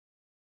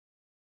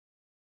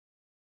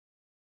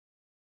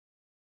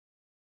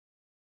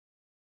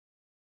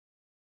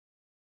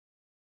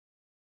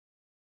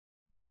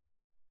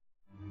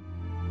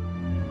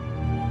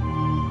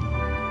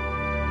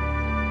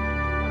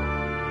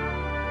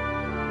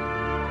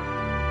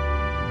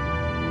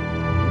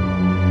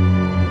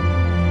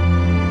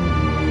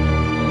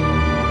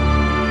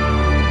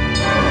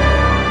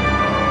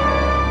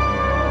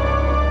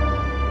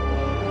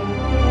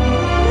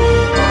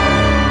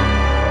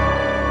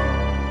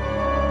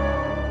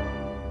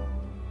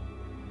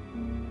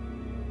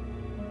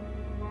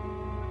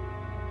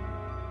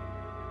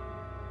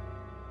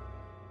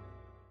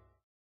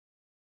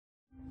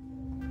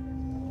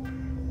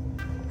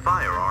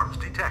Firearms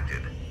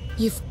detected.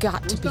 You've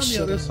got to be on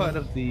the other side shitting me.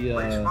 of the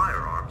Place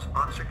firearms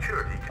on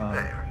security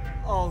conveyor.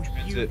 Oh,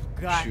 you've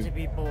got chute. to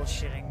be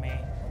bullshitting me.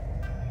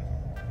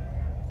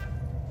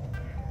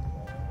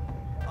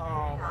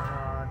 Oh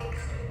my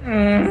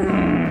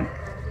god.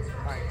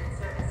 Alright,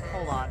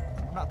 hold on.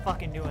 I'm not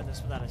fucking doing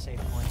this without a save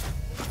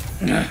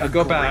point.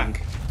 Go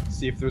back.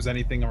 See if there's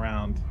anything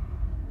around.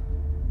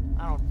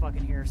 I don't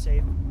fucking hear a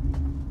save.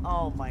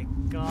 Oh my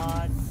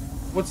god.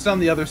 What's down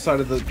the other side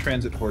of the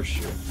transit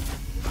horseshoe?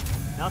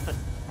 Nothing.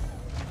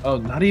 Oh,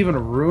 not even a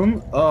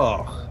room?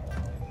 Oh.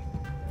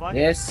 Fuck.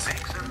 This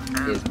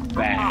is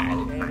bad.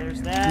 Okay,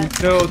 there's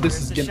that. No, this There's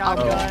is the getting...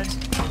 shotgun.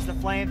 There's the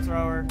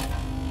flamethrower.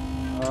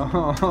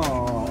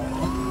 Oh.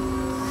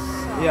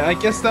 Yeah, I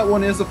guess that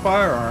one is a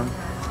firearm.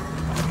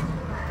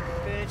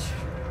 Bitch.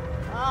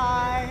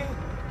 Hi.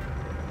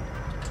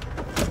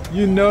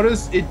 You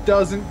notice it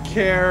doesn't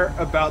care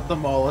about the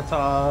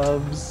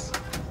Molotovs.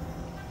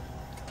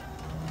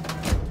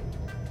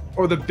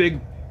 Or the big,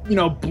 you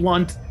know,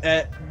 blunt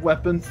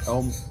weapon.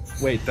 Oh,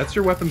 wait, that's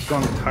your weapon's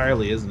gone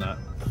entirely, isn't it?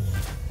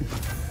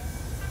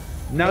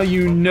 Now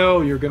you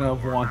know you're gonna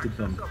have wanted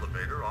them.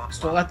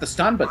 Still at the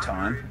stun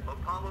baton.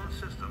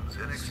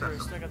 Sure,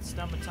 still got the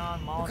stun baton,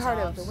 Molotovs.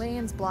 Ricardo, the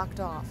way-in's blocked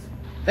off.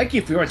 Thank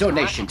you for your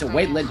donation to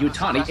Wayland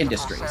Yutani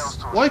Industries.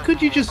 Why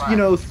could you just, you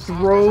know,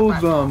 throw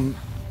them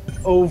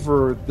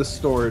over the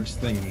storage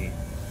thingy?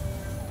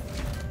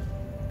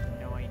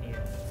 No idea.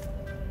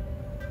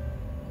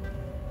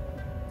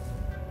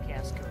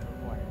 Cast code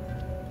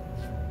required.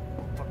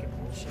 Fucking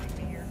bullshitting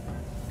me here.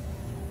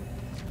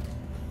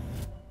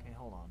 Okay,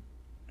 hold on.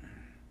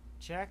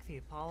 Check the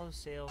Apollo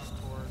sales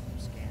tour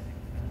schematic.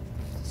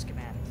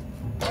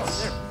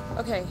 There.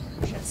 Okay,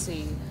 let's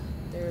see.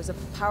 There's a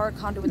power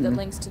conduit that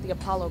links to the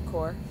Apollo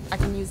core. I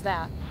can use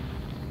that.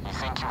 You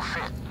think you'll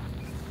fit?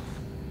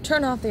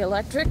 Turn off the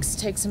electrics,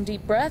 take some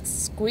deep breaths,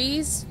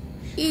 squeeze.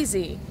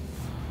 Easy.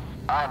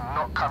 I'm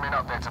not coming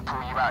up there to pull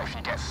you out if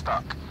you get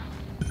stuck.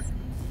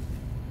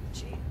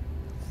 Gee,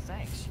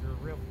 thanks. You're a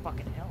real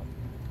fucking help.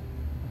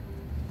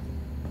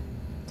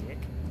 Dick.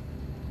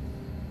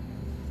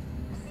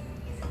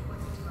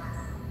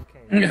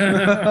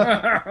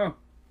 Okay.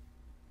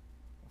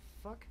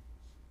 Fuck.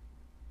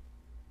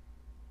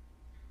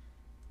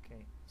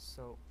 Okay,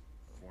 so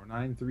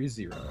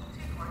 4930.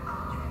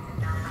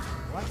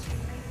 what?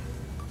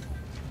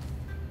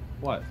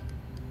 What?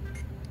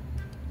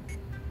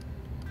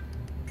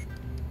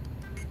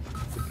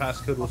 The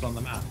passcode was on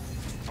the map.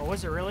 Oh,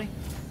 was it really?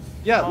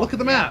 Yeah, Oh, look at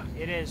the yeah, map.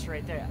 It is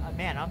right there.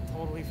 Man, I'm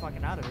totally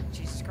fucking out of it.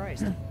 Jesus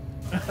Christ.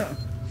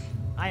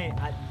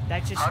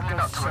 That just Hardly goes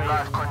not to to show a you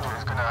live content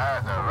is gonna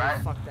hurt though, how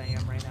right? fucked I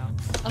am right now.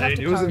 I'll have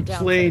to It was power in down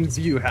plain first.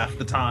 view half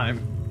the time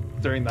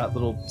during that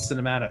little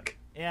cinematic.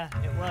 Yeah,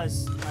 it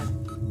was.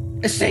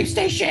 A safe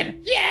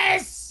station!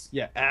 Yes!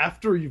 Yeah,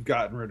 after you've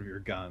gotten rid of your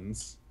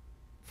guns.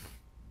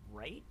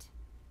 Right?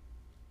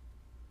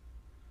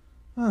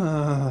 Well,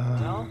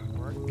 Well,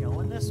 we're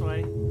going this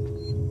way.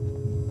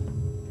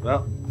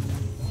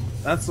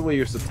 that's the way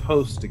you're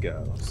supposed to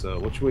go. So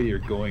which way you're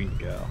going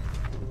to go?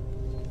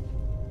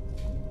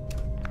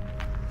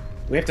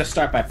 We have to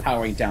start by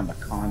powering down the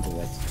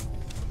conduit.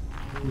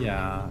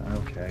 Yeah,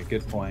 okay,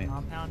 good point.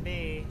 Compound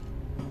B.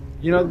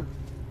 You know...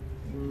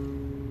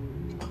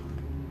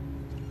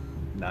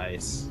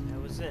 Nice.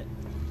 That was it.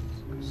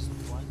 Just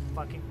one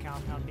fucking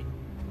compound B.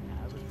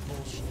 That was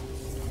bullshit.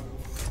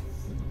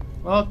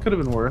 Well, it could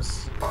have been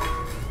worse.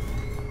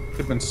 Could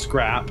have been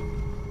scrap.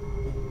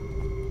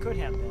 Could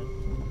have been.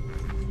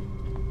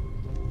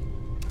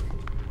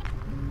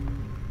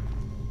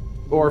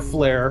 Or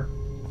flare.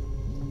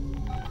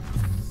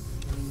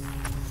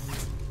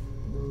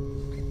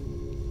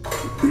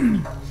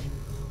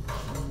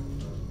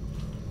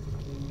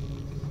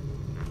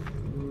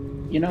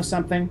 You know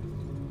something?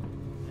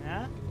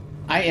 Yeah?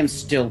 I am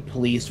still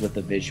pleased with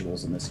the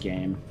visuals in this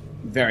game.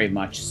 Very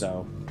much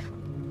so.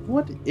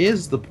 What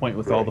is the point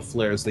with all the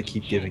flares they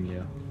keep giving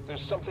you?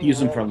 There's something Use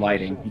them wrong for with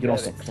lighting. the You can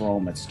also synthetics. throw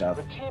them at stuff.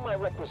 The team I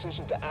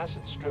requisitioned to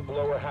acid strip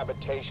lower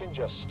habitation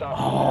just stopped.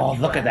 Oh, in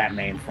their look at that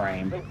tracks.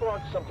 mainframe. They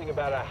brought something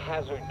about a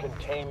hazard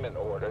containment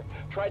order,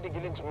 tried to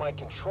get into my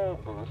control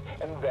booth,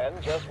 and then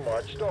just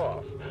marched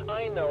off.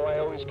 I know I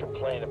always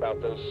complain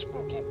about those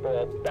spooky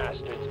bald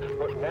bastards,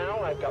 but now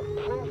I've got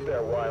proof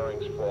their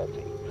wiring's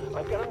faulty.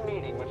 I've got a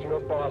meeting with your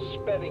boss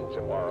Spedding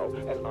tomorrow,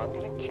 and I'm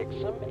gonna kick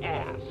some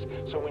ass.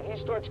 So when he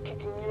starts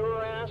kicking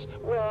your ass,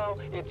 well,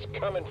 it's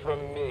coming from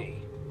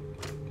me.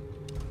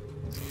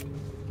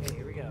 Okay,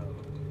 here we go.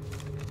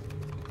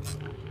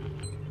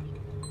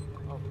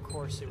 Of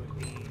course it would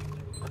be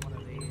one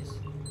of these.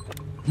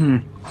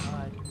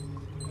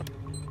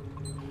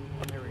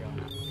 There we go.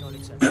 Code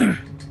accepted.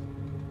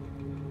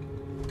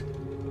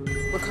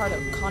 Ricardo,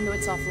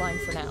 conduit's offline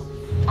for now.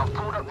 I've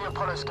pulled up the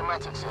Apollo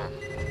schematics here.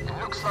 It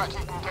looks like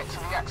you can get to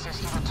the access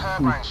through the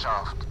turbine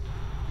shaft.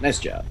 Nice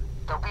job.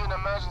 There'll be an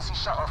emergency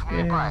shut-off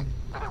nearby,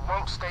 but it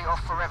won't stay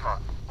off forever.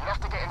 You have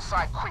to get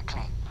inside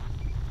quickly.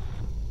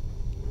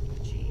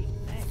 Gee,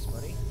 thanks,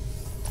 buddy.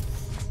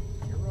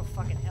 You're a real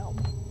fucking help.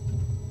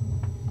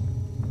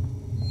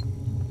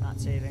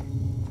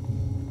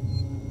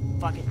 saving.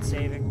 Fucking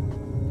saving.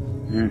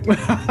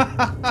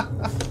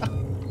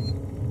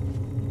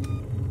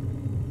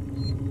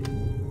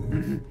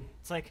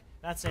 It's like,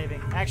 not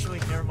saving. Actually,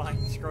 never mind.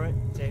 Screw it.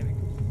 Saving.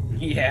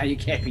 Yeah, you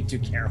can't be too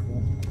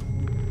careful.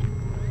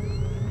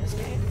 This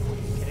game? Are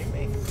you kidding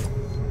me?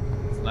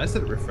 It's nice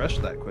that it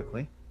refreshed that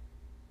quickly.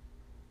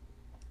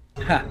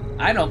 Ha,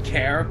 I don't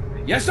care.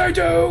 Yes, I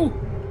do!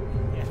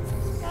 Yeah.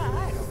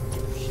 I don't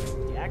give a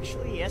shit.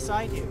 Actually, yes,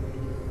 I do.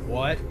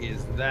 What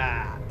is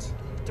that?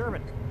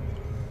 Turbine.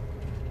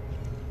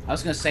 I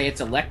was gonna say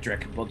it's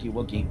electric, Boogie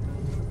Woogie.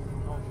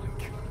 Oh my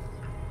god.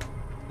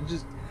 It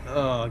just,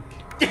 No,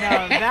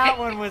 that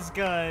one was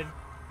good.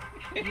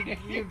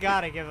 You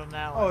gotta give him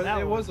that one. oh,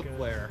 That it one was a good.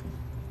 flare.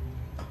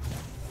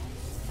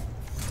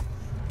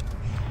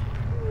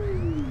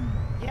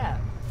 Yeah.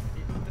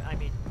 I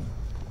mean,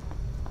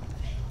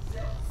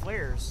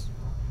 flares.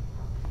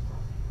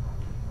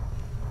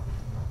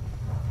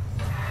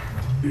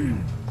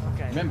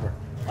 Okay. Remember,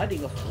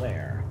 lighting a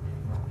flare.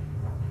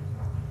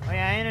 Oh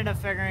yeah, I ended up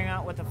figuring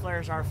out what the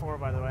flares are for,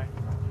 by the way.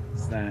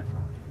 What's that?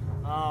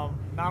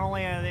 Not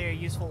only are they a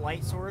useful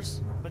light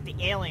source, but the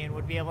alien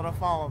would be able to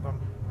follow them.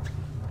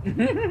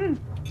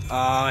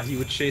 He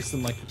would chase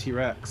them like the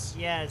T-Rex.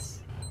 Yes.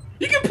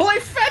 You can play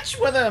fetch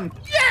with him!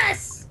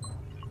 Yes!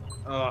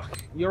 Ugh,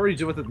 you already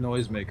do it with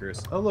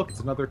noisemakers. Oh look, it's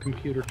another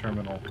computer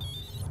terminal.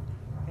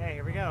 Okay,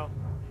 here we go.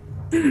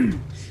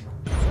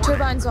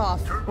 Turbines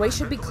off. Way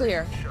should be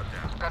clear.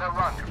 Better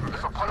run.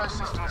 If Apollo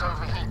systems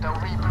overheat, they'll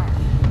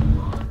reboot.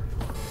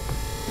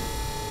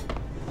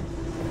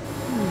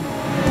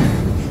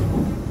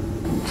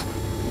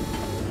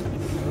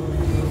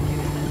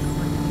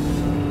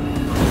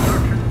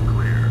 Construction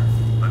clear.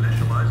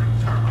 Initializing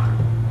turbine.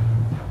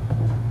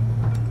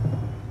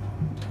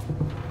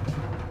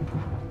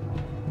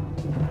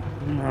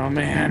 Oh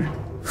man.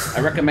 I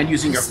recommend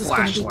using your This is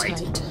gonna be flashlight.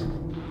 tight.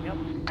 Yep.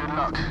 Good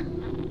luck.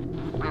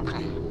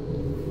 Ripley,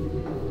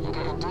 you're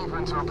getting deeper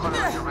into Apollo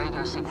and your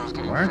radio signal's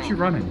getting Why aren't you faint.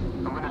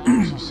 running? I'm gonna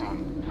lose you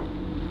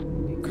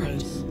soon.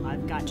 Because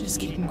I've got Just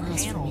keep heating him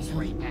across from panels me, huh?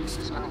 right next to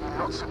There's me. gonna be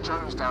lots of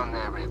Joes down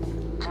there, Rip.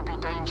 Could be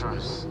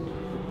dangerous.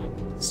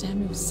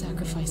 Samuel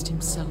sacrificed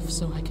himself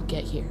so I could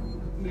get here.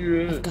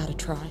 I've gotta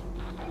try.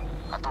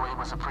 I thought he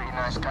was a pretty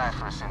nice guy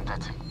for a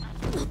synthetic.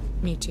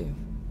 Me too.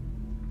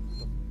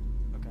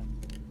 Okay.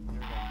 There we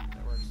go.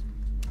 That works.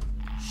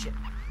 Shit.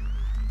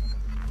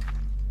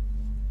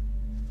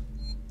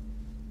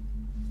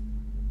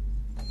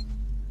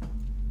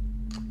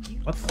 Okay.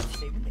 What the?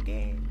 Saving the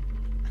game.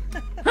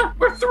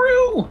 We're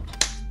through!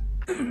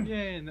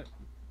 Yay, and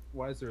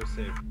why is there a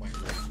save point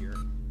right here?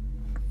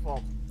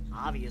 Well,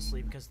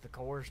 obviously because the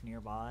core's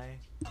nearby.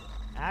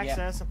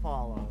 Access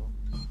Apollo.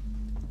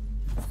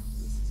 This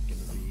is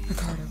gonna be...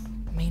 Ricardo,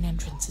 main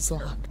entrance is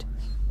locked.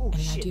 Oh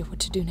Any shit. idea what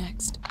to do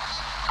next? I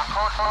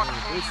can't hardly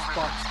hear This you, Rip.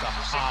 spot's the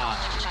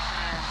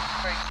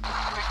high.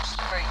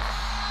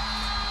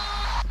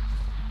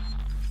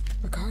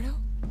 Ricardo?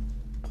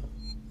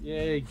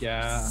 Yay,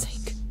 gas.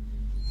 Sake.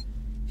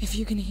 If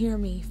you can hear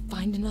me,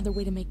 find another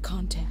way to make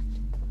contact.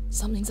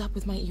 Something's up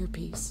with my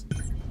earpiece.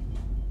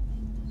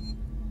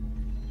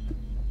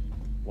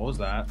 What was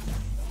that?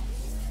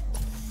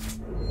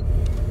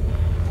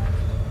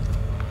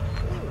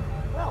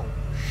 Well,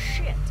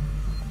 shit.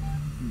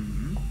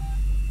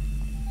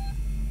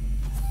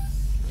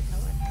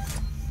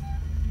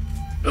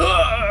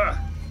 Ugh!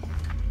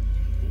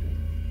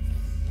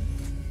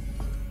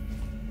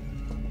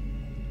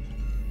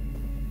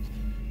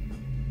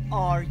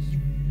 Are you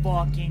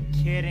fucking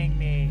kidding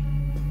me?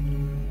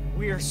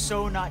 We are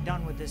so not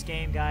done with this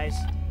game, guys.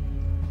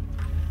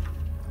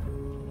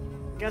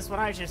 Guess what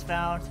I just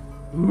found?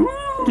 Ooh,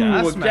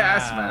 Gas a mask.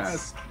 gas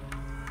mask.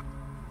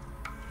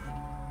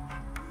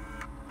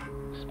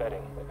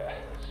 Spedding.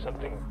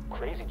 Something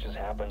crazy just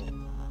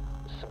happened.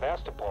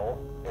 Sebastopol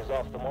is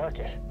off the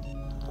market.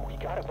 We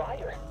gotta buy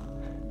her.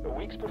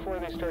 Weeks before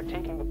they start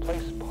taking the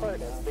place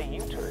apart and they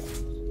U-turn.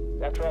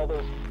 After all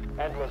those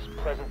endless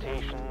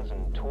presentations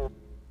and tours.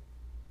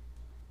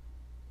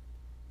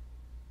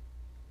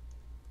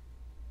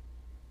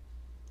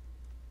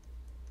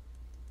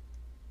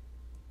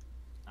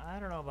 I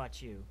don't know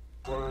about you.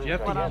 Do you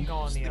have But I'm to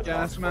going use the the other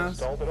gas mask?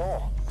 Installed it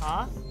all.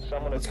 Huh?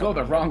 Someone Let's go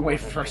the wrong way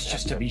first,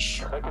 just to be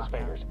sure. Click his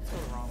fingers. Let's go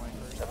the wrong way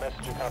first. A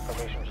message of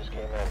confirmation just came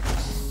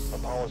in.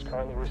 Apollo is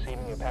currently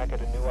receiving a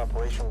packet of new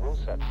operation rule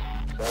sets.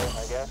 So,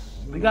 I guess...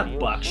 We got deal is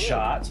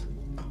buckshot. sealed.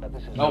 Now,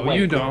 this is Oh, No, wait,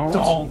 you we don't.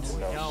 don't. to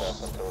know No.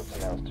 stuff until it's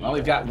announced to Well, you.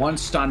 we've got one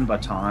stun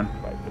baton.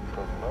 Like the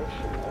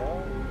promotion,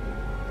 huh?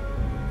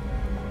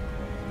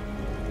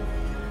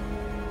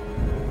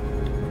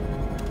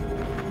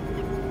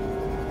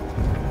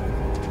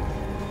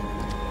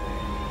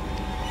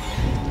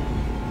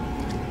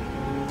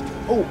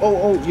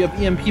 Oh, you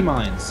have EMP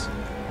mines.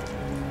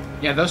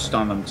 Yeah, those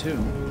stun them too.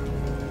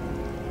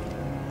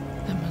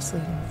 That must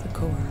lead him with the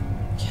core.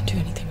 Can't do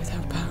anything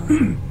without power.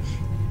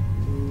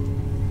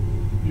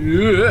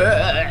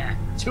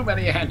 Too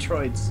many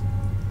androids.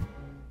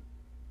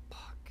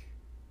 Fuck.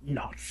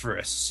 Not for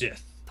a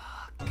Sith.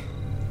 Fuck.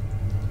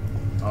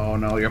 Oh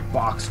no, you're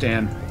boxed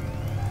in.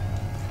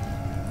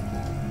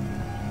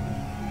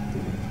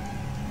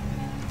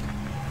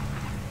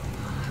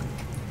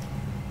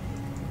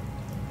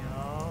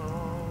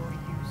 No,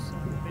 you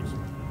son of a bitch.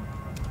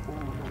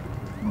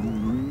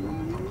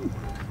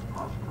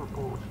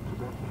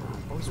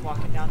 Oh, he's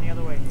walking down the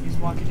other way. He's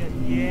walking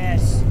in.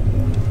 Yes.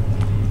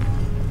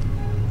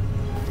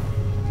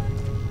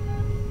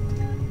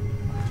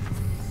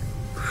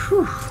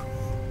 Whew.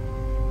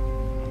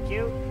 Thank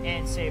you,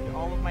 and saved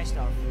all of my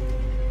stuff.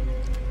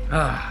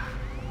 Ah,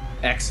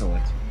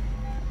 excellent.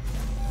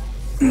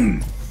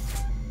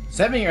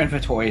 Saving your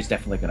inventory is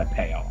definitely going to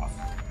pay off.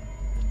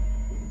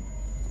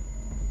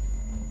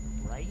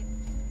 Right?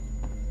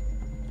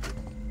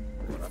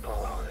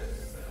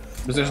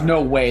 Because there's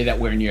no way that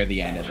we're near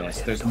the end of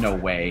this. There's no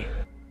way.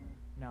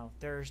 No,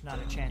 there's not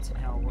a chance in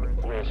hell we're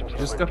at the end.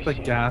 Just got the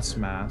gas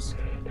mask.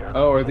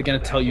 Oh, are they gonna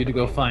tell you to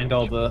go find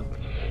all the...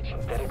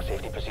 Synthetic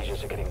safety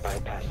procedures are getting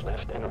bypassed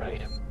left and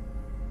right.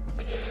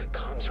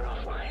 Comms are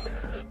offline.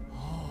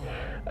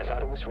 I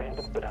thought it was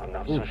random, but I'm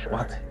not so sure.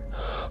 What?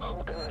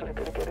 Oh god, I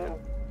gotta get in.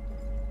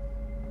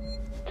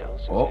 Tell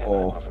Suzanne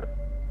Uh-oh. I love her.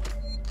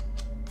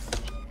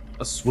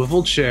 A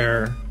swivel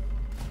chair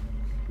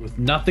with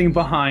nothing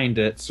behind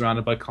it,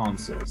 surrounded by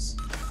consoles.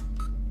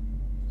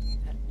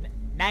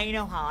 Now you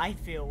know how I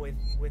feel with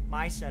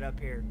my setup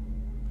here.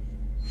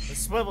 A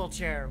swivel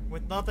chair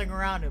with nothing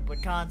around it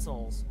but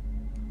consoles.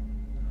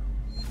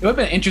 It would have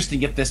been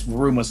interesting if this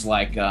room was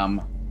like,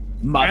 And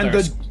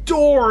Mother's. the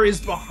door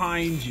is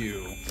behind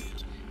you.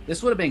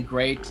 This would have been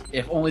great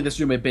if only this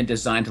room had been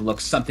designed to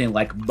look something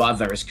like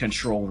Mother's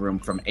control room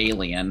from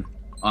Alien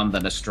on the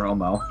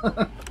Nostromo.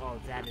 Oh,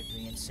 that'd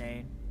be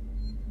insane.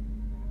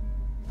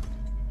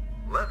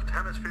 Left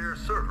hemisphere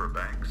server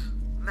banks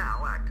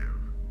now active.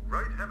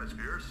 Right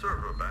hemisphere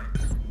server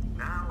banks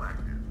now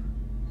active.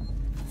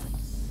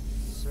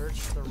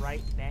 Search the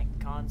right bank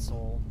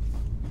console.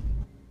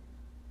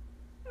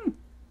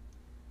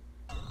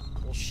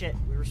 Well, shit.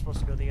 We were supposed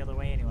to go the other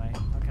way anyway.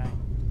 Okay.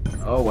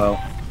 Oh well.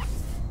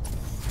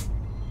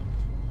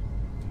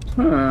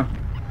 Huh.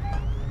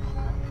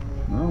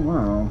 Oh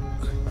well.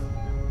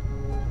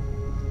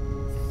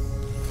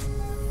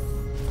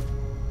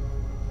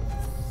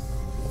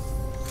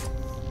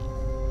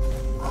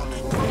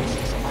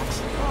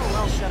 Oh,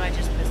 well, shit. I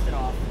just pissed it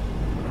off.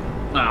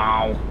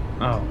 Oh.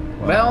 Oh,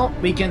 Well,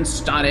 we can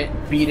stun it,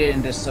 beat it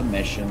into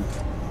submission.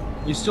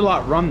 you still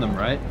outrun them,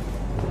 right?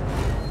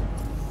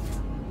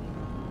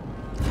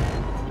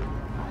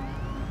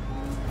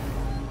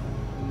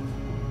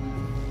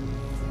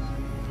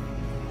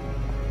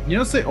 You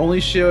notice they only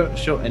show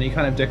any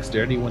kind of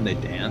dexterity when they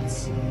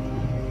dance?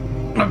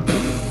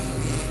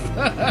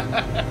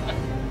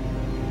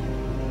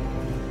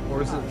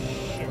 Or is it...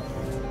 Shit.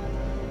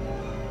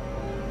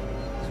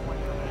 There's one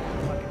coming in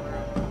the fucking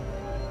room.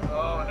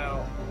 Oh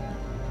no.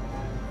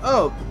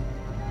 Oh!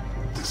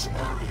 This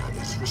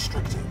area is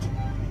restricted.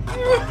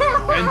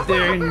 And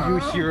then you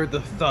hear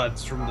the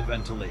thuds from the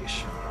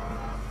ventilation.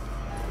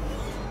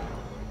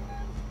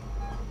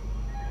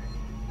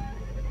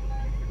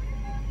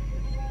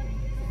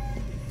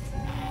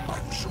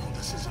 I'm sure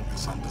this is a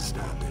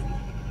misunderstanding.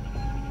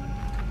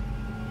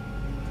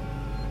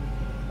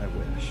 I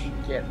wish.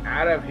 Get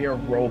out of here,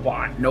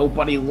 robot.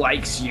 Nobody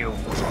likes you.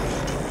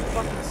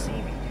 Fucking see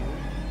me, dude.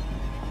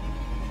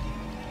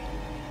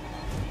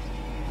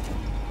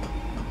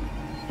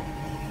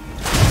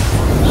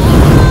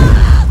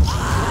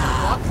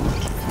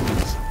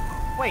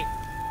 Wait.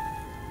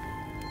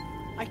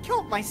 I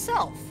killed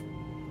myself.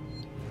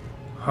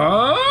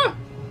 Huh?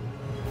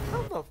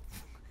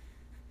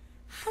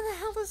 How the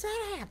hell does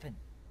that happen?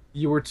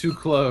 You were too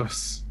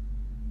close.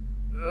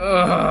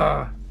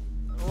 Ugh.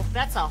 Well,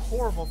 that's a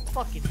horrible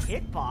fucking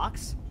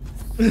hitbox.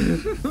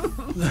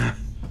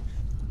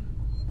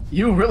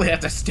 You really have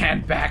to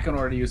stand back in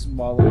order to use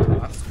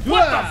Molotovs.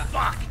 What the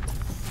fuck?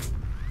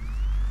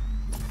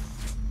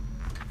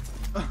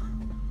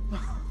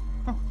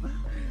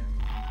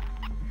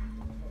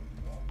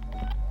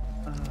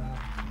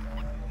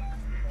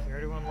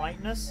 Care to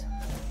enlighten us?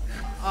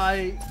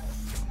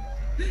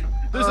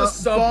 There's a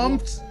sub-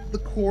 bumped the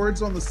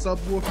cords on the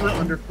subwoofer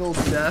under Phil's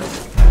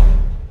desk.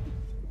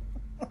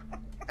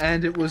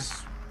 And it was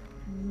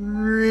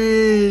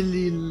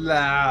really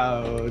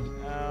loud.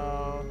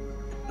 Oh.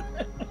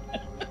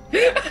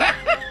 Well,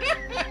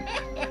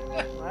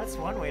 that's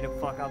one way to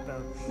fuck up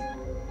a